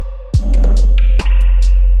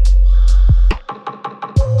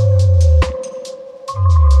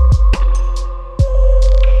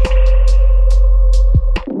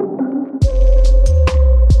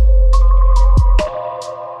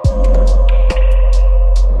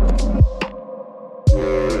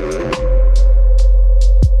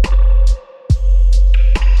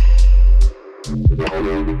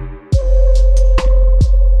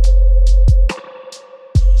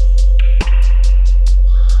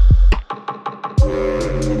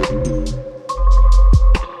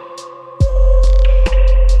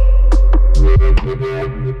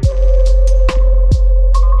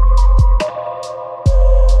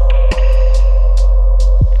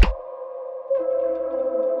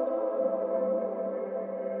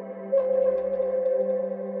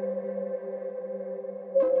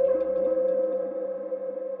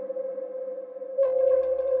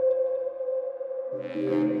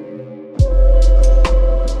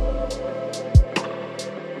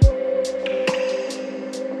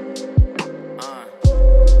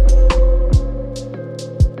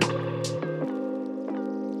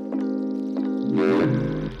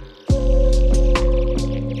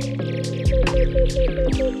Dodging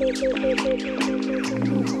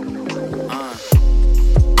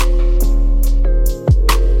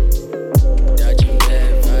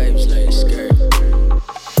bad vibes like a skirt.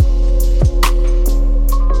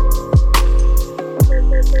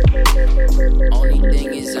 Only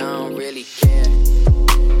thing is I don't really care.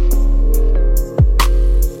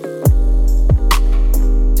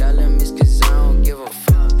 Tell him it's 'cause I don't give a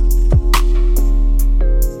fuck.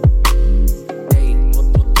 Hey,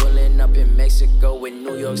 pulling up in Mexico with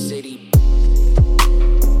New York City.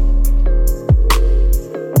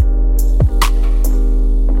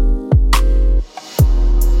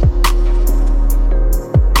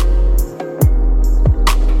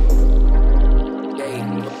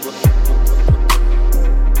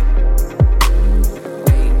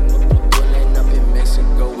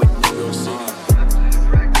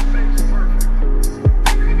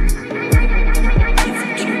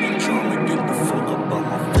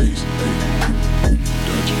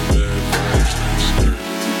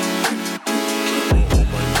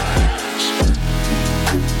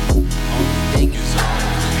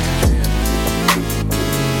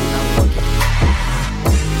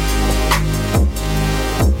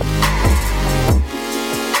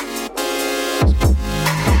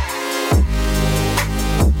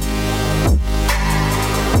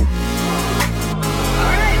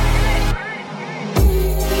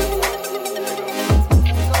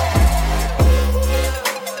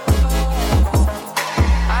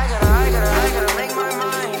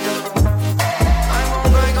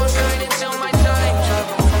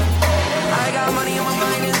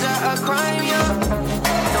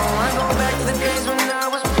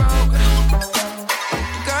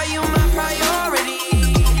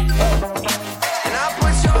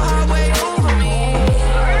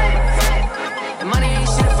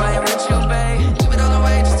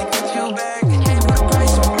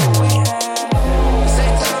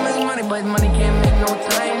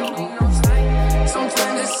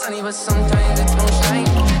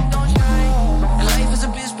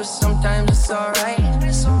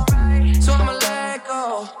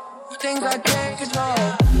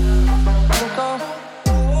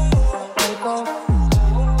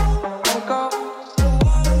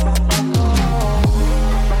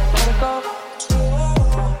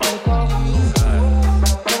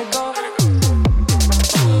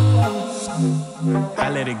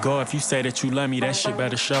 If you say that you love me, that shit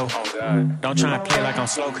better show. Oh God. Don't try and play like I'm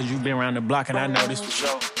slow, cause you been around the block and I know this for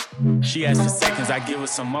sure. She asked for seconds, I give her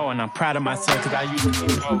some more, and I'm proud of myself cause I used to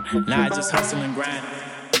be broke. Now I just hustle and grind.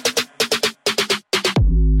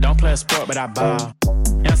 Don't play a sport, but I ball.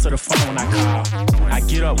 Answer the phone when I call. I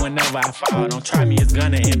get up whenever I fall. Don't try me, it's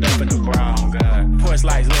gonna end up in the brawl. Oh God. Porch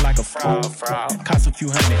lights look like a fraud. Cost a few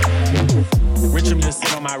hundred. Richard just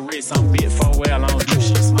sit on my wrist, I'm big for well, I don't do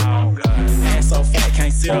shit small. Oh God. Ass so fat,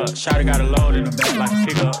 can't sit up. Shawty got a load in the back like a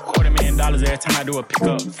pickup. $250,000 every time I do a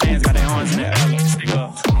pickup. Fans got their arms in the air, stick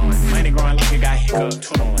up. Money growing like it got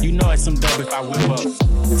hiccups. You know it's some dope if I whip up.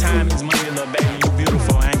 Time is money, little baby, you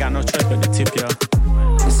beautiful. I ain't got no choice but to tip you.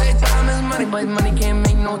 They say time is money, but money can't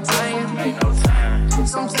make no time.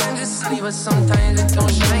 Sometimes it's sunny, but sometimes it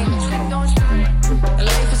don't shine. And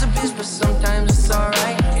life is a bitch, but sometimes it's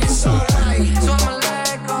alright. It's alright. So I'ma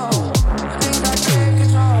let go. I think I take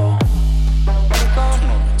control. Let go.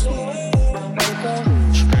 Let go.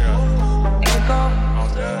 Let go.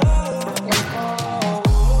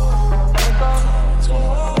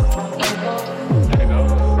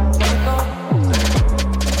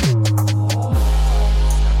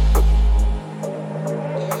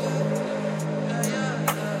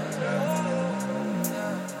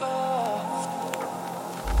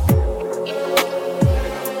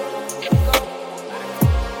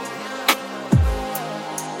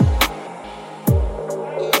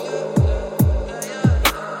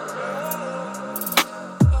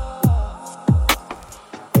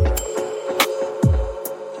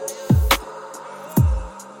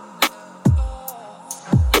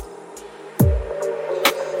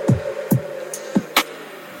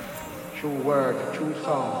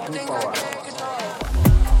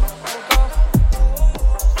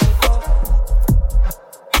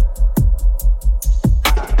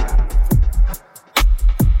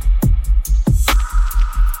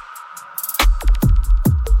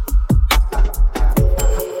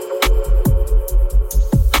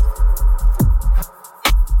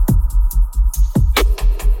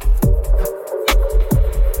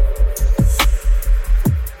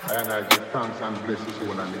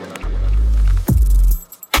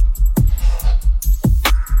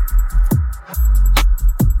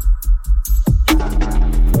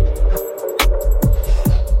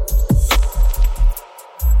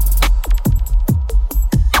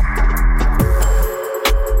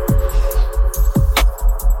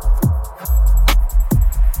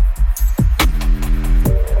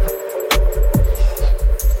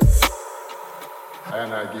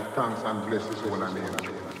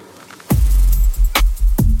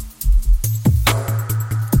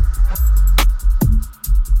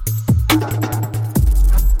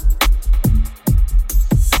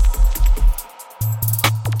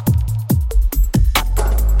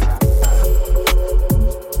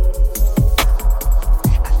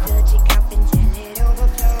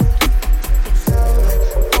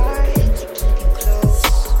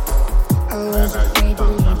 Afraid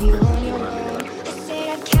to leave you on your own. I said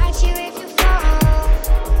I'd catch you if you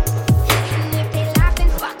fall.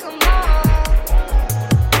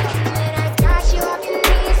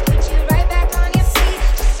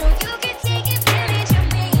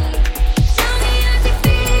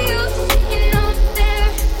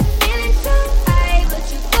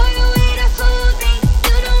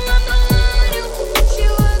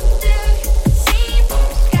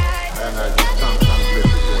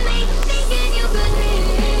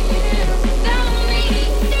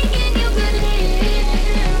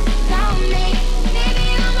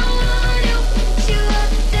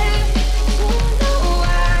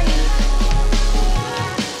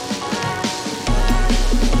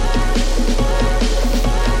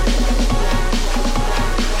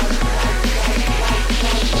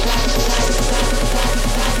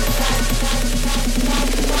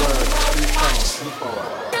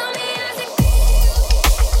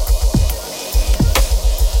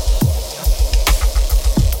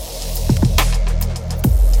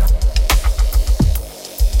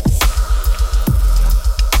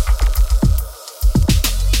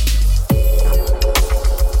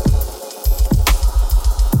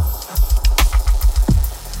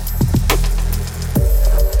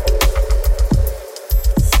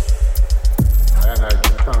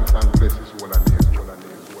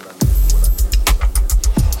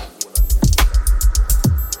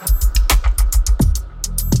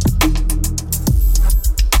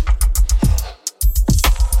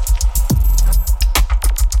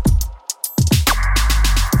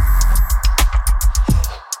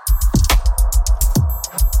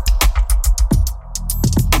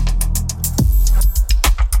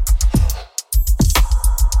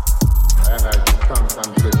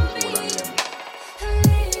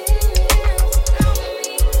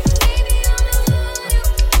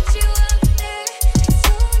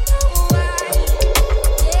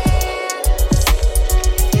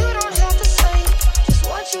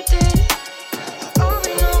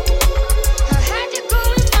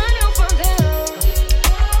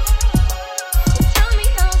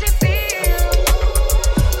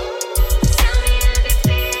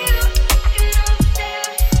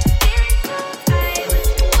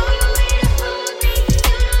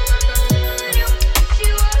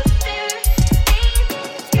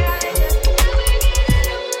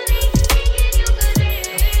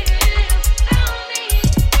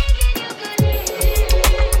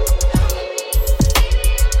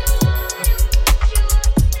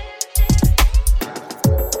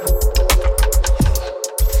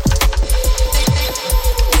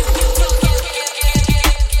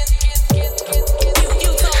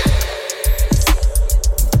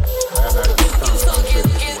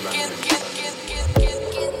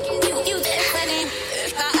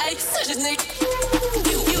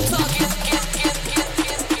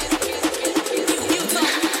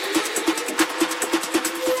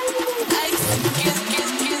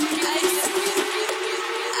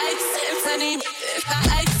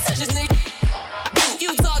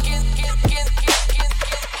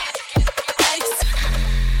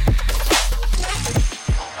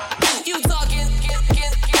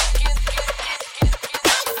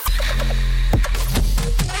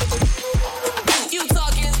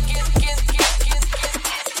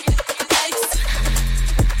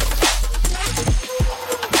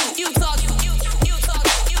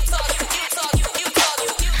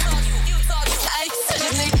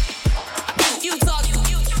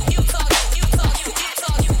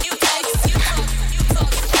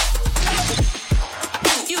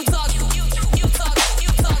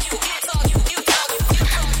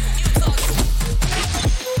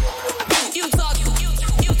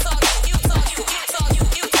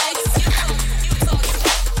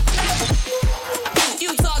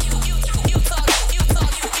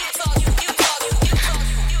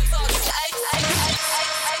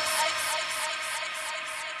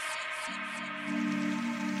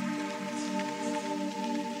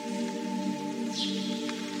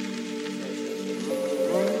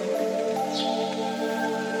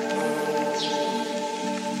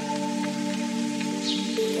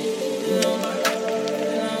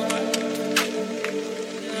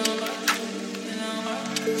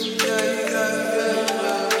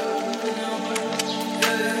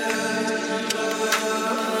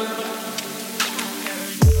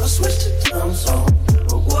 rhyme song.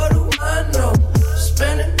 But what do I know?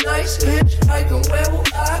 Spending nights hitchhiking, where will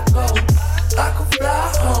I go? I could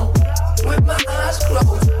fly home with my eyes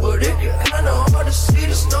closed, but it get kinda hard to see,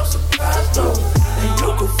 there's no surprise, no. And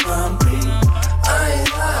you can find me, I ain't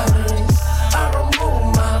hiding. I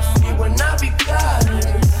remove my feet when I be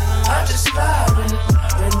gliding. I just slide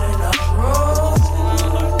and then I roll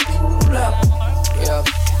up. Yeah,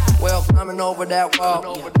 well, climbing over that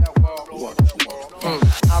wall.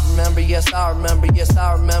 I remember, yes, I remember, yes,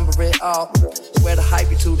 I remember it all. Swear the hype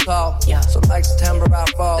be too tall, so like September I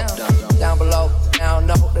fall. Down below, now I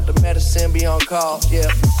know that the medicine be on call,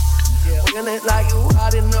 yeah. Feeling like you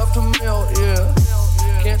hot enough to melt, yeah.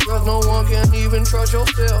 Can't trust no one, can't even trust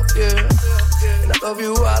yourself, yeah. And I love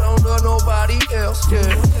you, I don't love nobody else,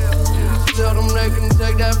 yeah. Tell them they can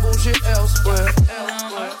take that bullshit elsewhere.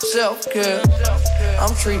 Self-care,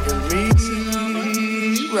 I'm treating me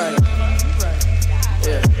right.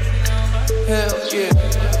 Yeah, hell yeah,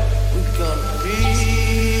 we gonna be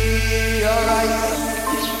alright.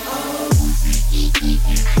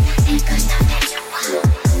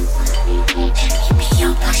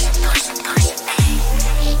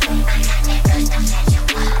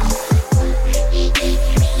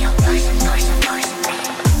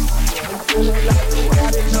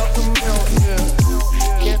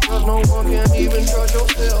 Can't trust no one, can't even trust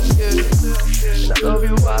yourself, yeah. And I love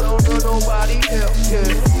you, I don't love nobody else,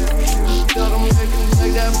 yeah. Tell them they can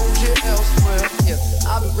take that bullshit elsewhere, yeah.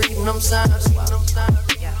 I've been reading them signs,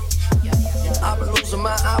 I've been losing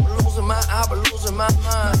my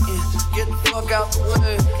mind, yeah. Get the fuck out the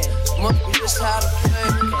way, must be just how to play.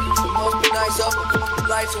 It must be nice up above the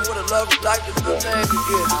lights and what a love is like to do, yeah.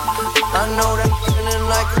 I know that feeling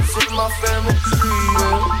like it's in my family tree,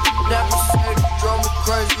 yeah. Never say the drum is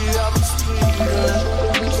crazy, I was sweet, yeah.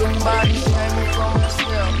 Somebody save me from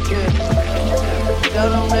myself, yeah. Tell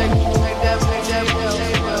them they can take that, hell yeah.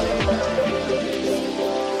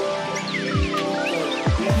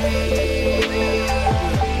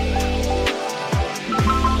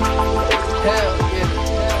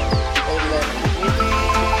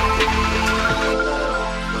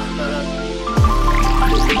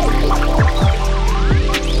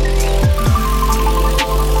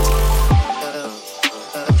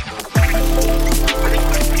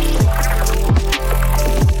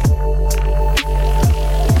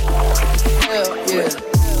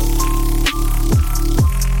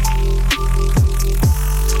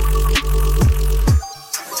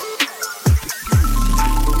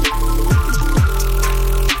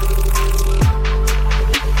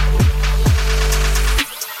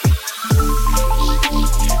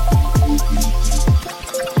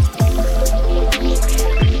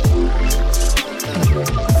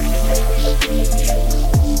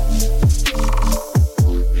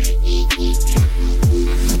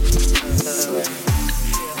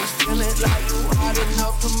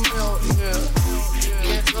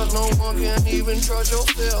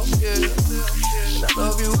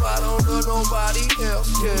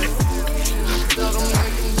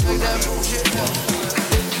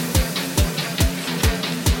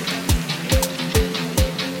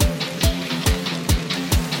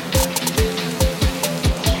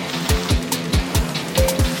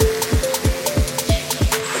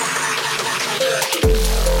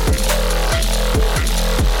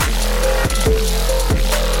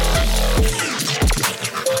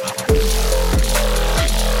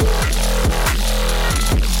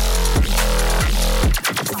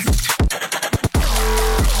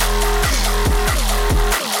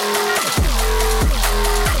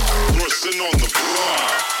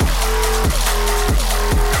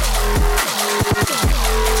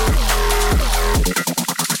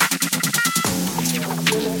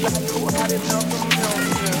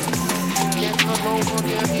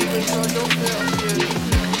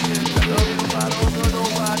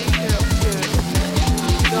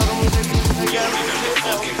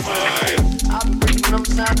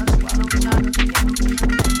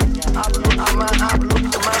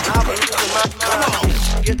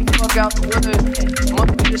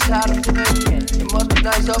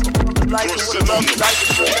 Release me, baby. I can feel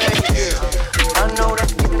the tension.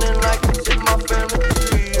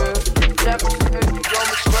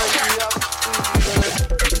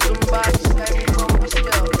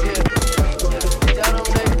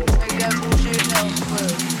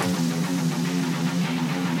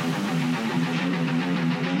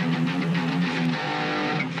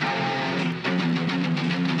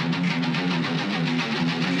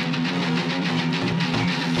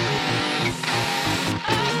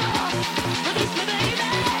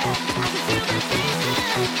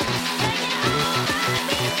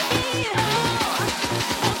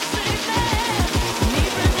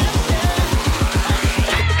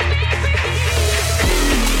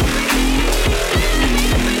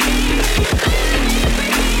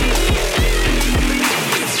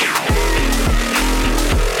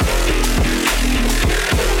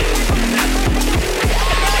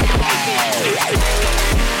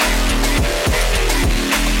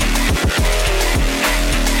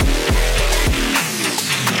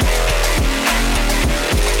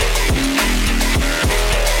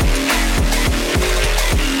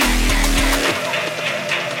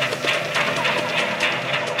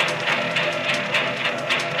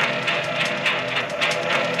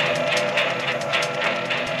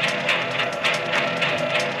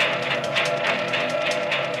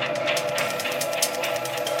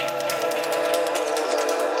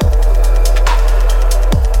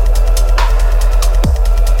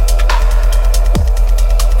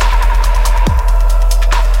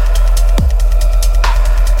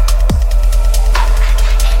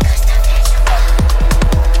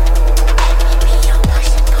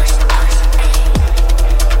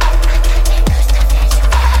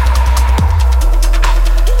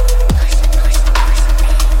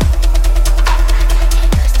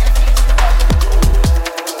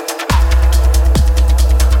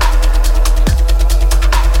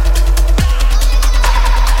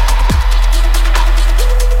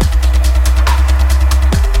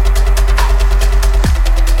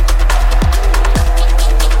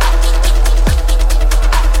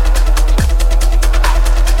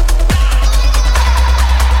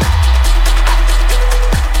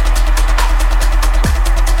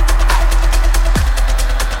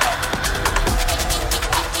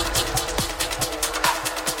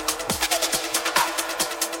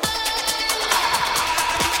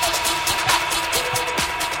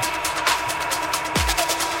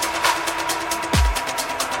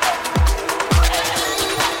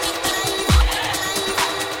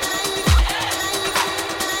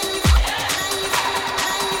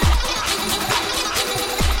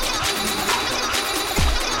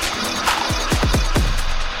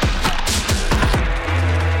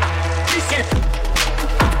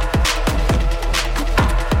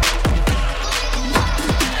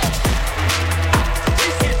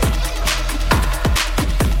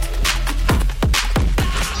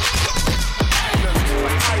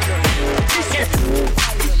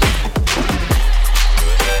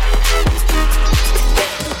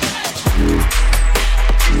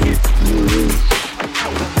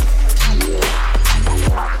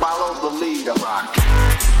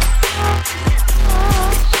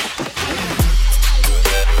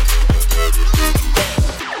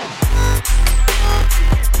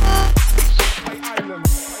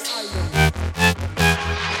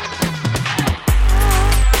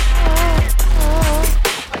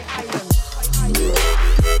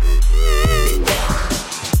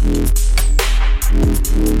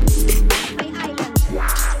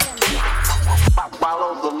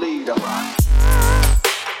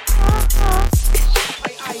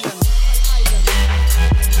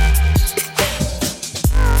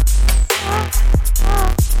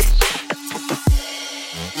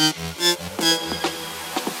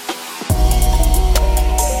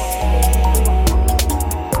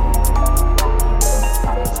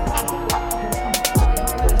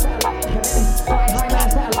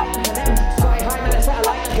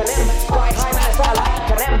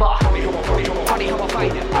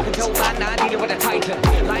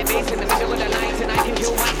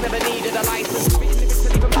 nice. Spitting lyrics to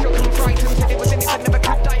leave them shook and frightened. Said it was in it but never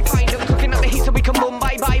could die behind them. Cooking up the heat so we can boom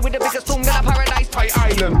bye-bye with the biggest song in a paradise. Pie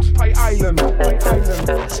Island, Pie Island, Pie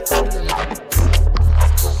Island.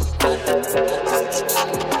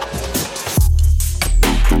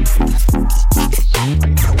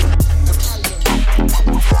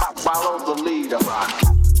 Follow the leader.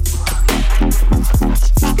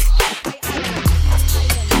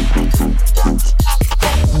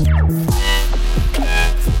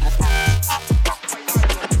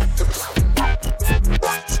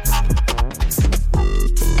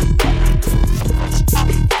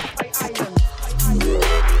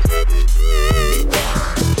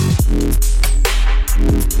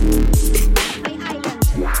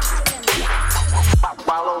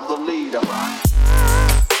 Follow the leader.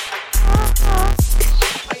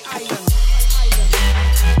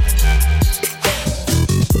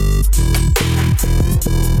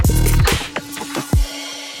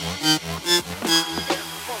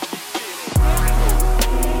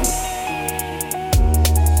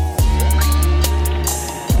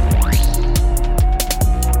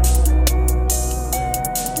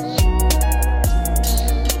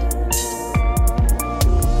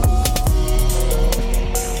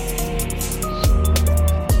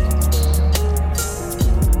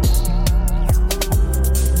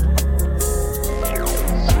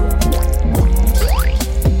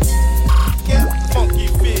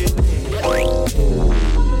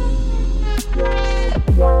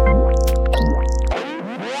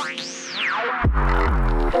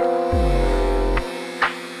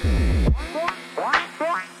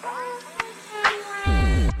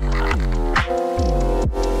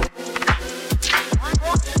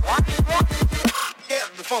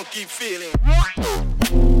 Funky feeling.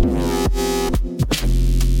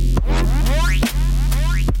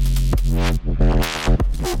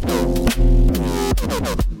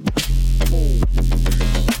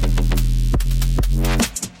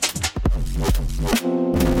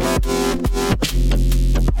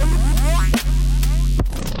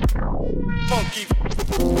 Funky.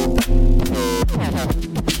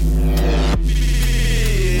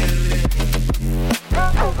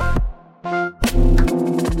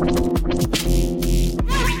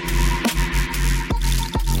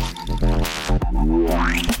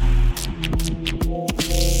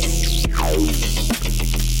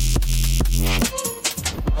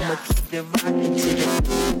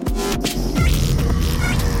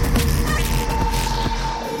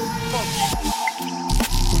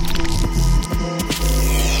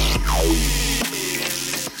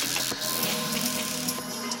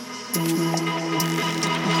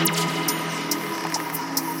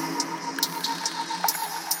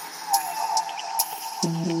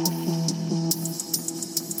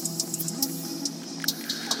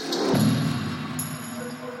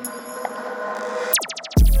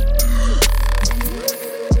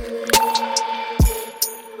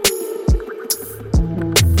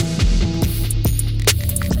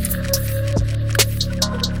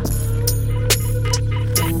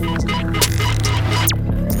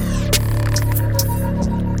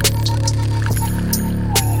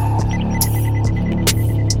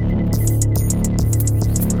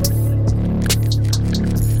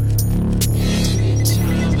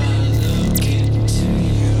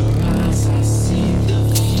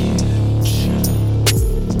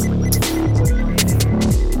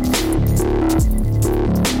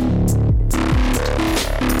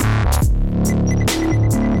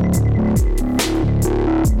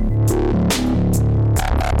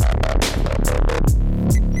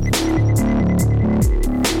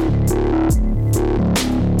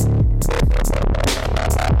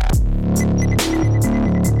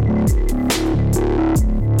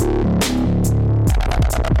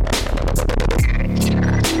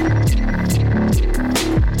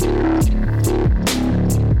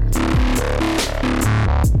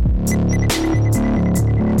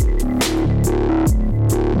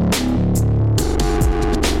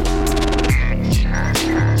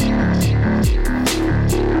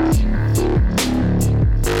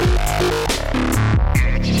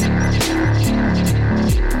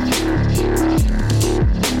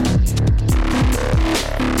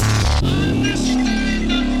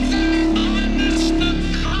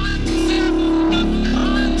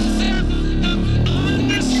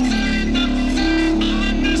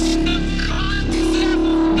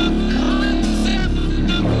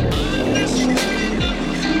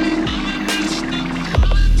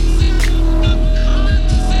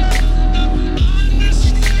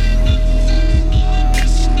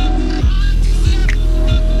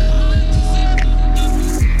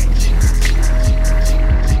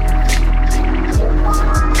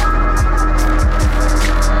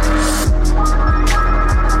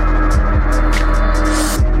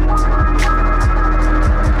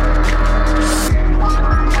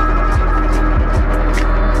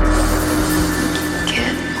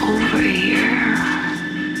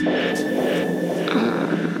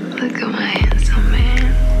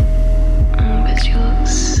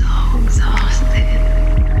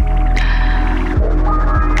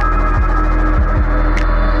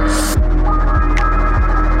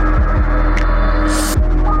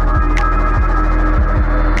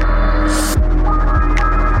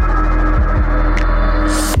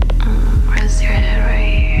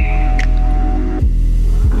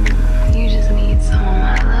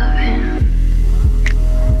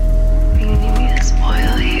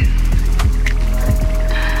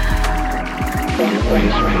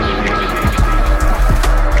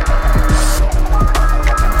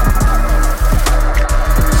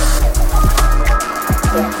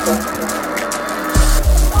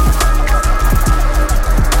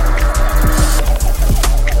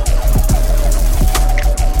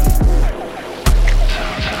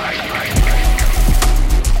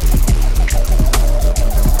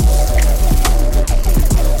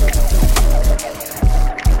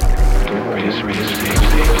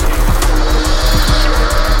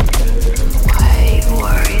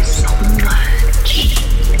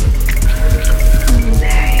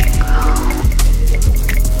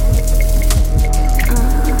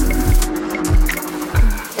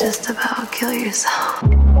 kill yourself.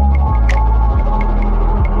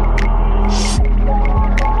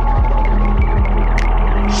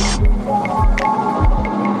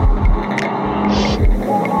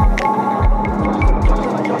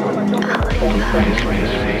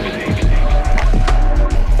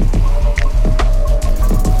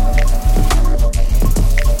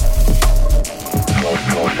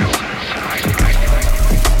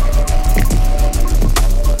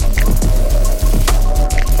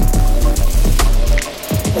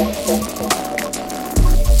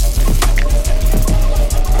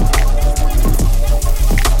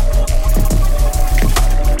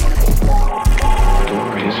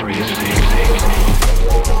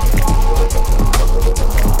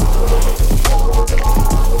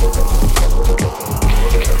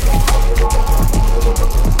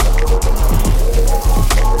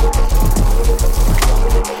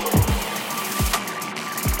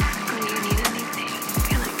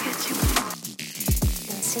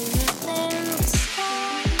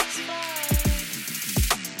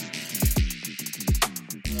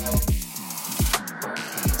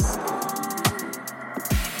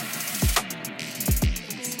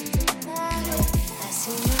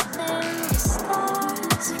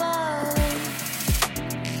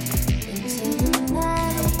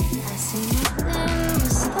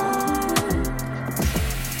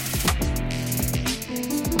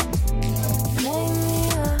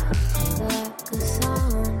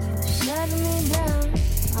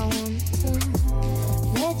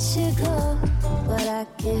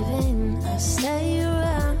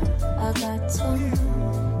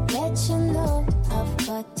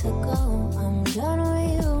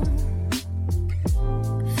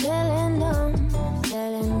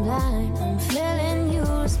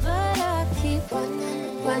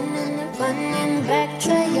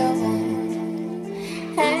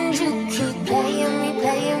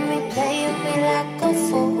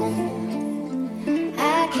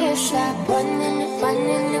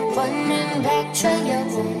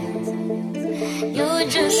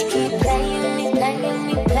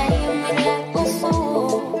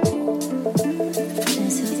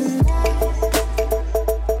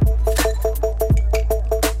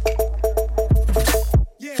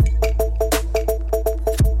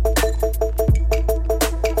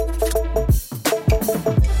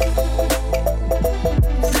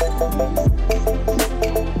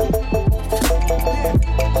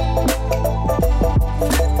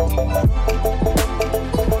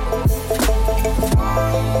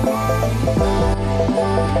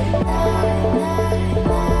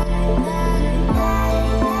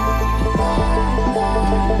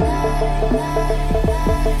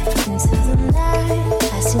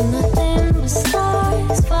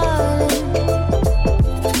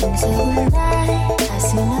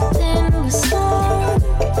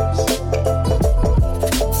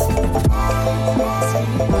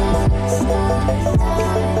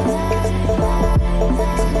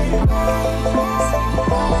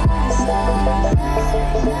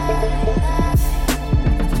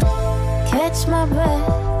 Catch my breath,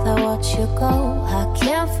 I watch you go. I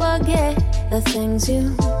can't forget the things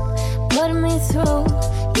you put me through.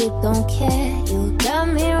 You don't care, you got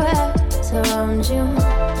me wrapped around you.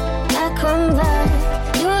 I come back,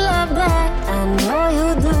 you love that, I know you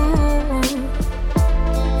do.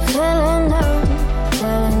 Feeling numb,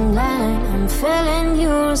 feeling blind, I'm feeling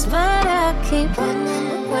used, but I keep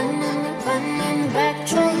running, running, running back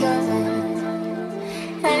to you.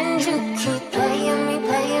 And you keep playing me,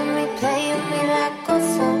 playing me, playing me like a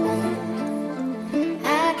fool.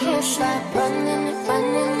 I can't stop running,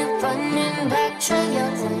 running, running back to you.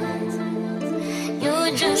 You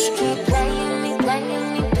just keep playing me,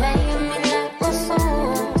 playing me,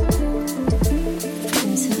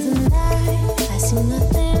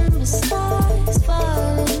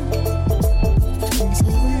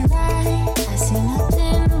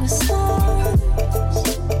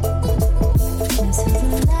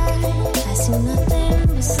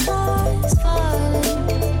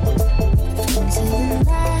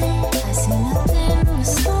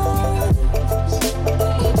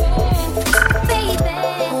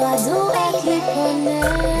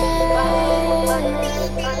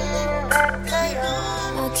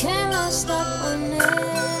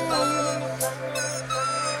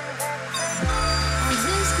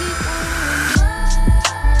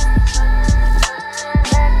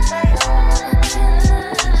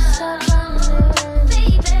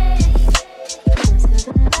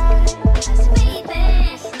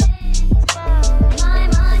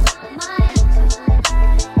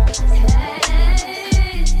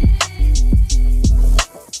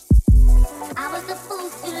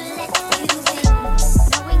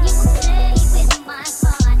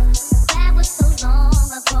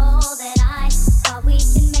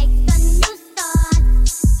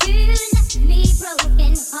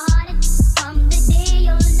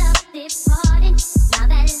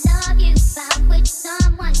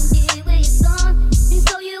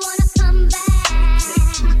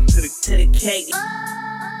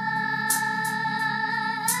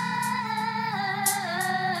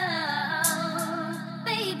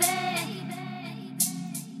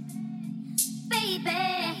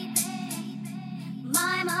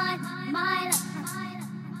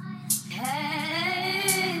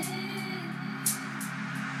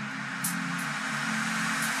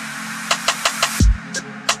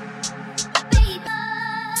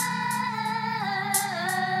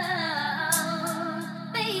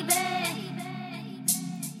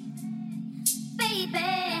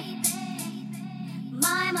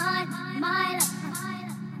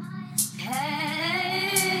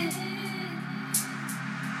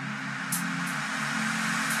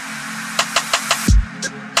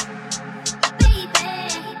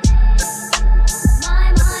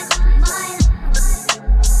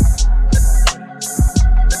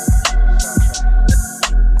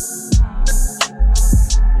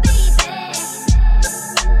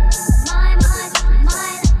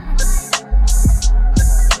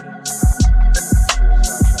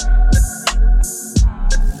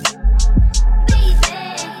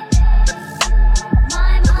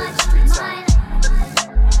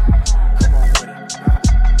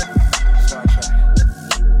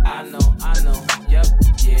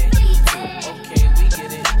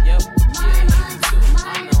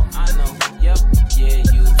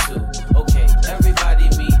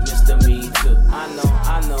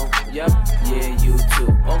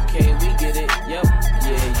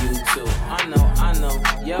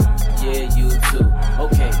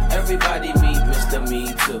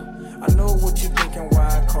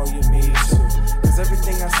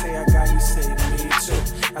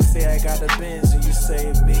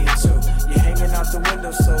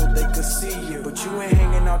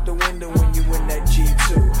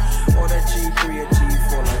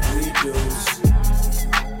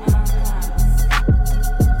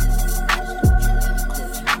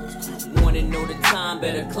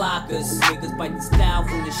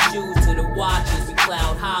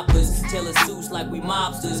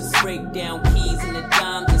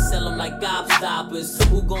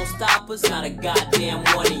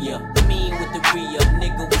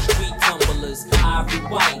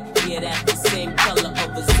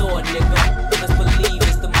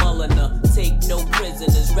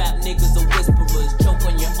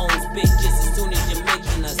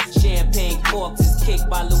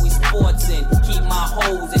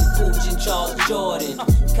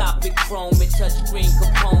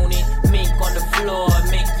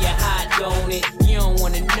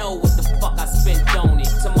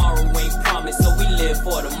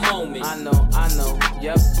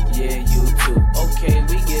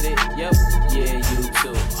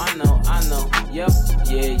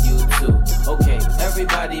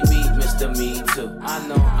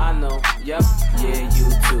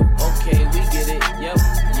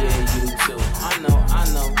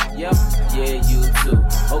 Yep, yeah, you too.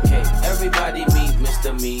 Okay, everybody meet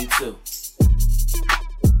Mr. Me Too.